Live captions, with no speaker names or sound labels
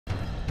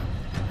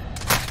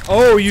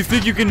Oh, you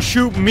think you can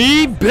shoot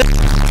me,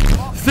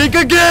 bitch? Think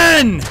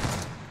again!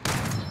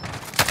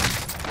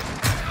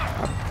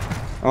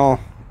 Oh.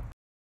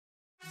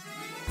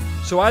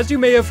 So as you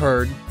may have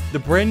heard, the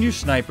brand new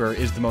sniper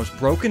is the most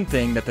broken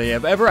thing that they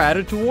have ever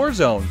added to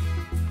Warzone.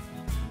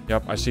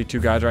 Yep, I see two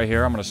guys right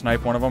here. I'm gonna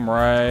snipe one of them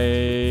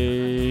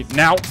right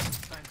now.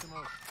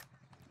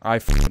 I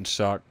fucking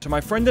suck. So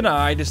my friend and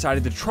I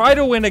decided to try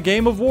to win a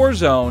game of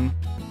Warzone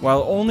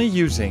while only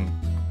using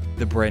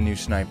the brand new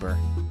sniper.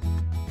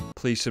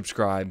 Please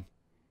subscribe.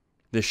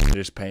 This shit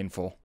is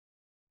painful.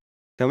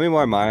 Tell me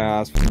why my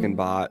ass fucking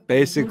bot.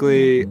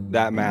 Basically,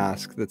 that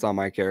mask that's on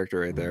my character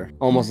right there.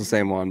 Almost the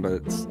same one, but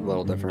it's a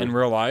little different. In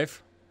real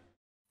life?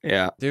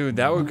 Yeah. Dude,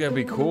 that would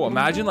be cool.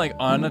 Imagine like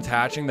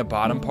unattaching the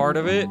bottom part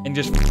of it and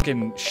just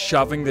fucking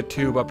shoving the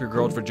tube up your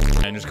girl's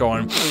vagina and just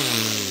going.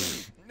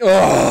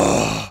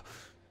 Ugh.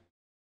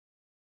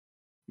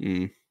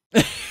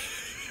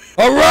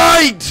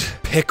 Alright!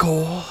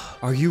 Pickle,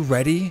 are you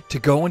ready to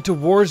go into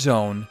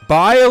Warzone?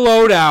 Buy a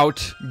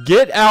loadout.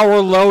 Get our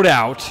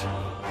loadout.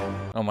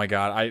 Oh my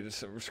god, I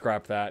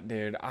scrap that,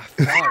 dude.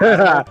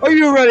 Are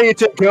you ready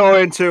to go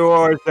into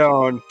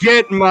Warzone?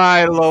 Get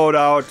my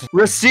loadout.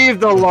 Receive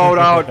the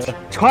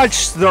loadout.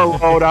 Touch the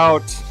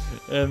loadout.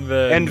 And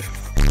then... And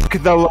f*** the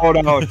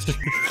loadout.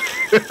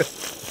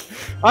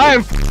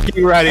 I'm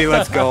f***ing ready.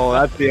 Let's go.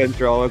 That's the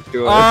intro. Let's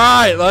do it.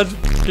 Alright, let's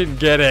fucking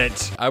get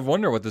it. I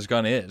wonder what this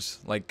gun is.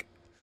 Like...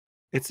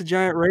 It's a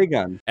giant ray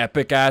gun.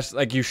 Epic ass,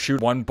 like you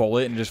shoot one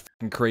bullet and just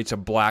fucking creates a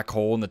black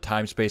hole in the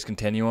time-space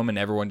continuum and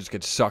everyone just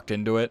gets sucked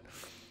into it.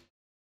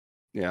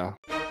 Yeah.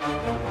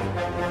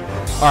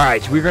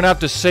 Alright, we're gonna have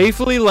to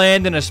safely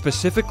land in a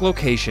specific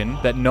location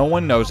that no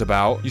one knows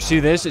about. You see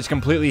this? It's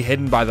completely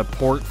hidden by the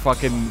port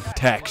fucking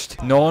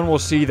text. No one will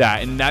see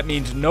that, and that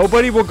means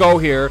nobody will go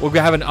here. We'll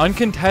have an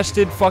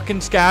uncontested fucking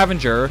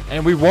scavenger,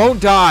 and we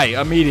won't die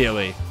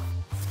immediately.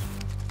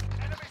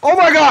 Oh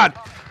my god!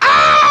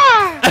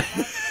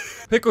 Ah!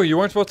 Pickle, you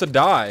weren't supposed to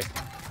die.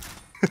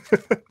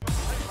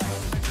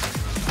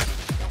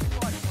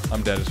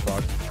 I'm dead as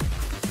fuck.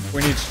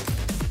 We need...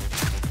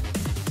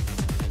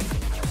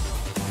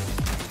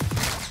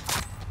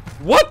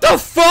 What the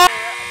fuck?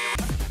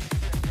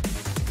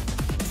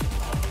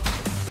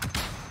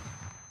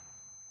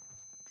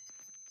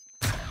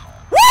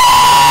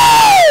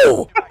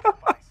 Woo!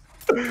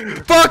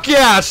 Fuck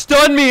yeah!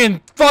 Stun me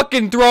and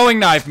fucking throwing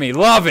knife me.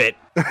 Love it.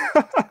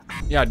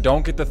 Yeah,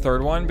 don't get the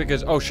third one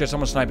because... Oh shit,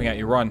 someone's sniping at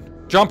you. Run.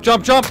 Jump,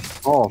 jump, jump!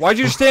 Oh. Why'd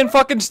you stand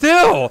fucking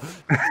still?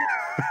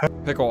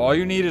 Pickle, all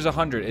you need is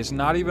 100. It's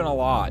not even a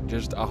lot,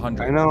 just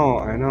 100. I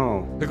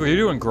know. Pickle, you're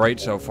doing great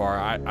so far.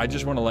 I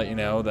just want to let you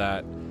know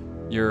that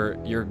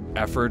your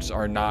efforts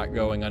are not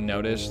going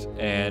unnoticed,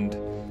 and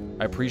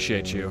I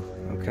appreciate you.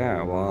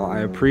 Okay, well, I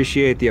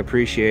appreciate the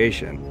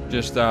appreciation.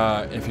 Just,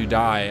 if you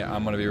die,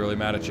 I'm gonna be really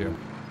mad at you.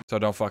 So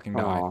don't fucking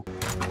die. Aw.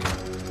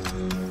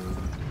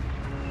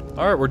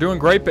 Alright, we're doing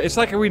great, but it's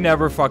like we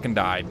never fucking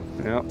died.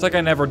 Yep. It's like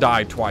I never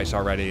died twice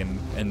already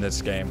in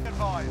this game.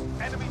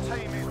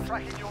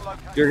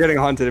 You're getting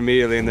hunted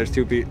immediately, and there's a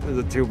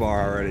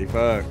 2-bar already.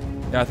 Fuck.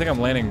 Yeah, I think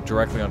I'm landing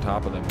directly on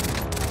top of them.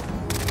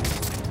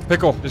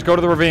 Pickle, just go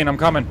to the ravine. I'm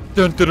coming.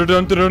 Dun, dun,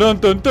 dun, dun, dun,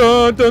 dun, dun,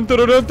 dun, dun,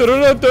 dun,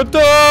 dun, dun,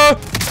 dun.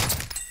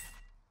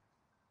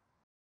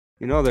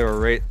 You know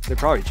they're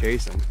probably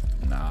chasing.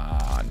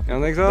 Nah. You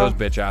don't think so? Those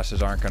bitch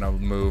asses aren't gonna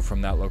move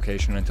from that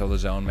location until the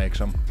zone makes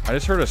them. I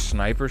just heard a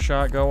sniper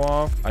shot go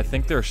off. I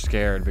think they're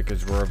scared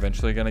because we're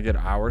eventually gonna get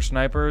our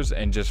snipers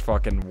and just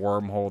fucking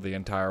wormhole the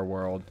entire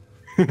world.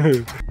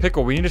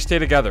 Pickle, we need to stay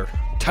together.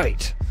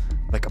 Tight.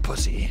 Like a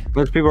pussy.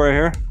 There's people right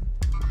here.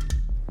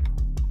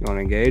 You want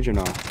to engage or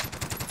no?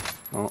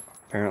 Oh,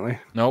 apparently.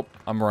 Nope,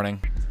 I'm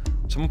running.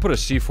 Someone put a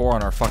C4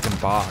 on our fucking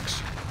box.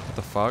 What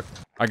the fuck?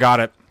 I got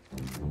it.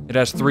 It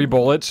has 3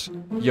 bullets.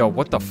 Yo,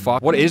 what the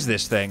fuck? What is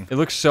this thing? It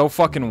looks so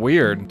fucking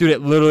weird. Dude,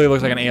 it literally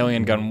looks like an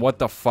alien gun. What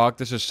the fuck?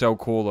 This is so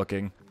cool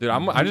looking. Dude,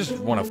 I just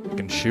want to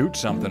fucking shoot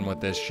something with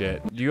this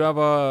shit. Do you have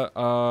a,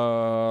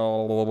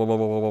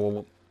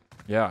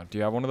 yeah, do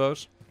you have one of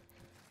those?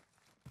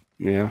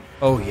 Yeah.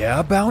 Oh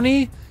yeah,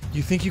 Bounty?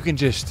 You think you can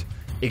just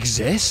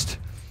exist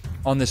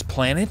on this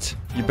planet?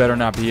 You better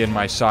not be in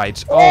my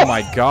sights. Oh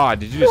my god,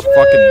 did you just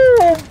fucking...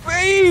 Oh,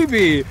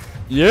 baby!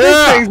 Yeah!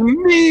 This thing's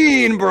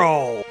mean,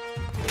 bro!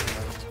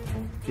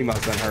 He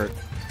must have been hurt.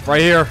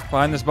 Right here,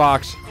 behind this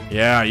box.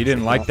 Yeah, you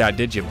didn't like that,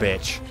 did you,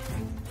 bitch?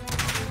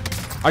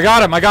 I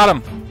got him,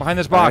 behind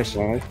this box.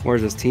 Nice.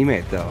 Where's his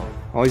teammate, though?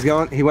 Oh, he's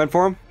going? He went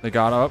for him? They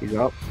got up. He's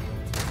up.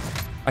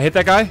 I hit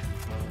that guy.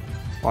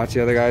 Watch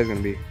the other guy's gonna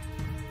be...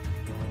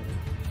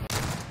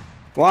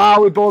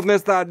 Wow, we both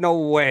missed that. No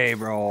way,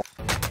 bro.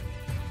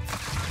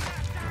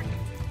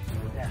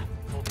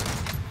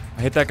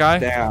 I hit that guy.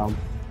 Damn.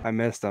 I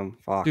missed him.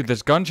 Fuck. Dude,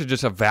 this gun should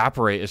just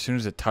evaporate as soon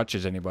as it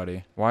touches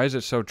anybody. Why is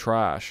it so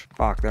trash?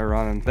 Fuck, they're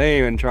running. They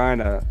ain't even trying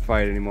to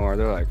fight anymore.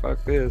 They're like,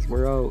 fuck this,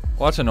 we're out.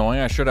 Well, that's annoying.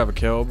 I should have a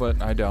kill,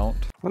 but I don't.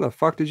 Where the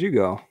fuck did you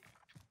go?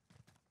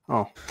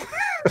 Oh.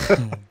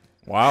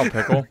 Wow,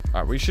 Pickle.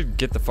 Alright, we should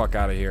get the fuck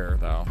out of here,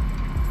 though.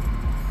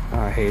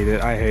 I hate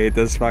it. I hate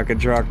this fucking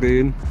truck,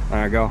 dude.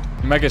 Alright, go.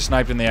 You might get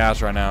sniped in the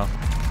ass right now.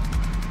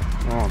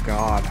 Oh,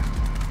 God.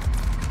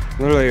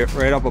 Literally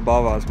right up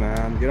above us,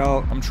 man. Get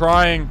out. I'm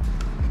trying.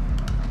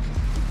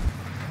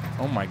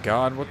 Oh my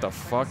God, what the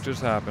fuck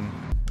just happened?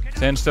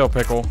 Stand still,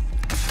 Pickle.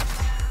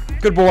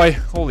 Good boy.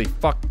 Holy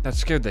fuck, that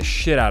scared the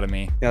shit out of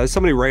me. Yeah, there's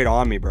somebody right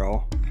on me,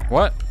 bro.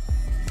 What?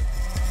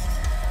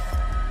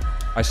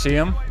 I see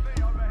him.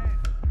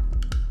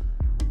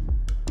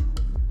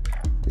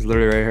 He's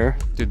literally right here.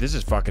 Dude, this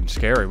is fucking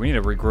scary. We need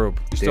to regroup.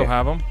 You still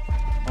have him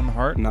on the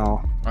heart?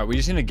 No. Alright, we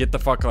just need to get the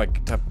fuck,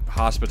 like, to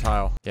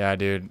hospital. Yeah,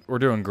 dude. We're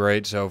doing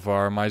great so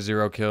far. My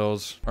 0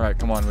 kills. Alright,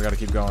 come on. We gotta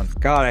keep going.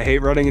 God, I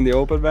hate running in the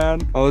open,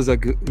 man. Oh, is that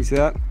good? You see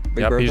that? Big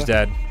Yep, Bertha? he's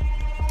dead.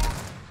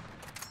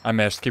 I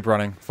missed. Keep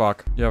running.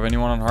 Fuck. You have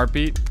anyone on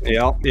heartbeat?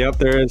 Yep,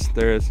 there is.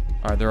 There is.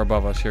 Alright, they're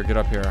above us. Here, get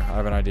up here. I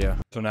have an idea.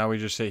 So now we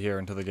just sit here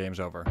until the game's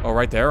over. Oh,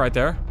 right there, right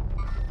there.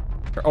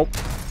 Oh,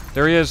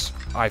 there he is.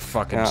 I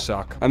fucking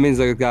suck. That means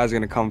the guy's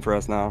gonna come for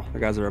us now. The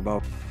guys are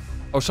above.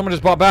 Oh, someone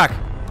just bought back.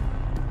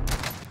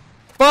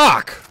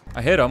 Fuck!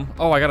 I hit him.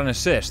 Oh, I got an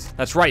assist.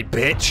 That's right,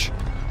 bitch.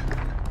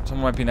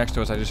 Someone might be next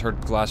to us. I just heard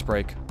glass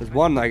break. There's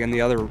one like in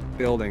the other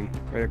building,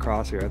 right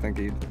across here. I think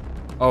he.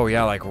 Oh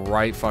yeah, like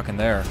right fucking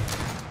there.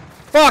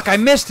 Fuck! I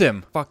missed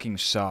him. Fucking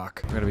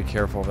suck. We gotta be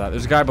careful of that.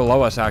 There's a guy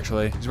below us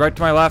actually. He's right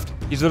to my left.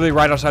 He's literally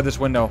right outside this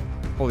window.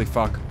 Holy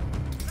fuck.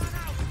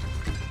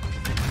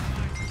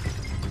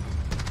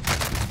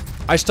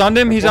 I stunned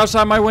him. He's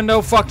outside my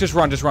window. Fuck! Just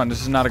run. Just run.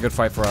 This is not a good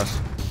fight for us.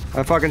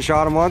 I fucking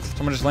shot him once.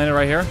 Someone just landed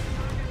right here.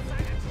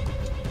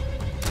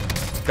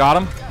 Got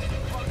him.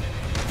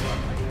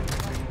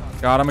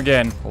 Got him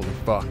again. Holy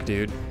fuck,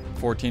 dude.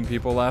 14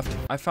 people left.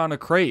 I found a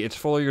crate. It's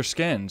full of your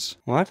skins.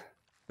 What?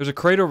 There's a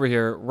crate over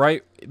here,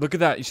 right? Look at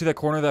that. You see that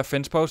corner of that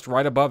fence post?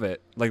 Right above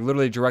it. Like,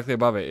 literally directly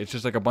above it. It's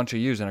just like a bunch of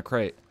U's in a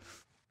crate.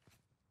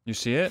 You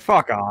see it?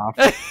 Fuck off.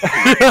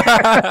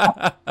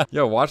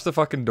 Yo, watch the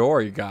fucking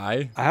door, you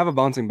guy. I have a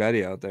bouncing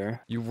Betty out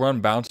there. You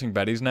run bouncing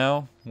Betties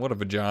now? What a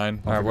vagina.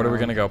 Alright, where are we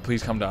gonna go?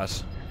 Please come to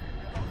us.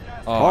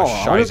 Oh,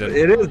 shite.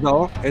 it is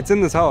though. It's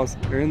in this house.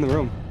 You're in the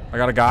room. I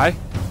got a guy.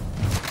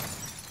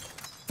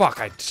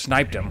 Fuck, I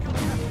sniped him.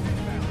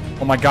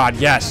 Oh my God,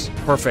 yes.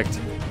 Perfect.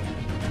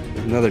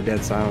 There's another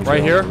dead silence.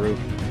 Right here?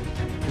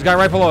 There's a guy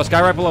right below us.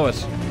 Guy right below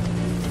us.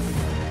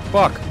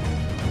 Fuck.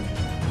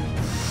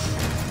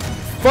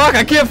 Fuck,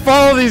 I can't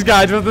follow these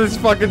guys with this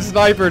fucking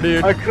sniper,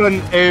 dude. I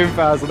couldn't aim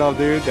fast enough,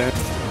 dude. Damn.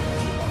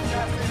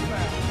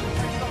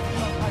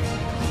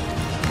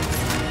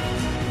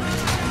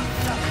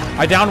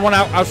 I downed one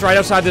out right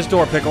outside this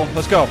door, Pickle.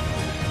 Let's go.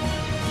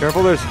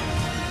 Careful,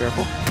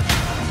 Careful.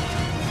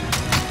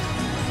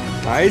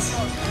 Nice.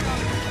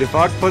 You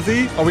fuck,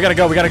 pussy. Oh, we gotta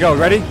go. We gotta go.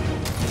 Ready?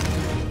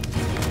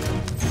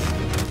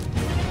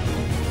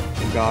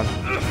 Oh, God.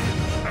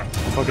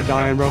 I'm fucking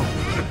dying, bro.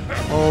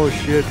 Oh,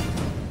 shit.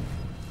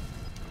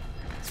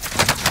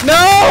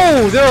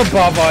 No! They're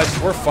above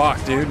us. We're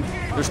fucked, dude.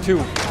 There's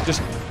two.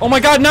 Just... Oh my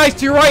God, nice!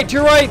 To your right, to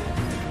your right!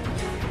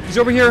 He's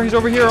over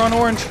here on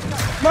orange.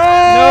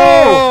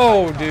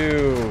 No! No,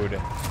 dude.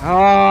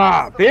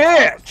 Ah,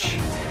 bitch!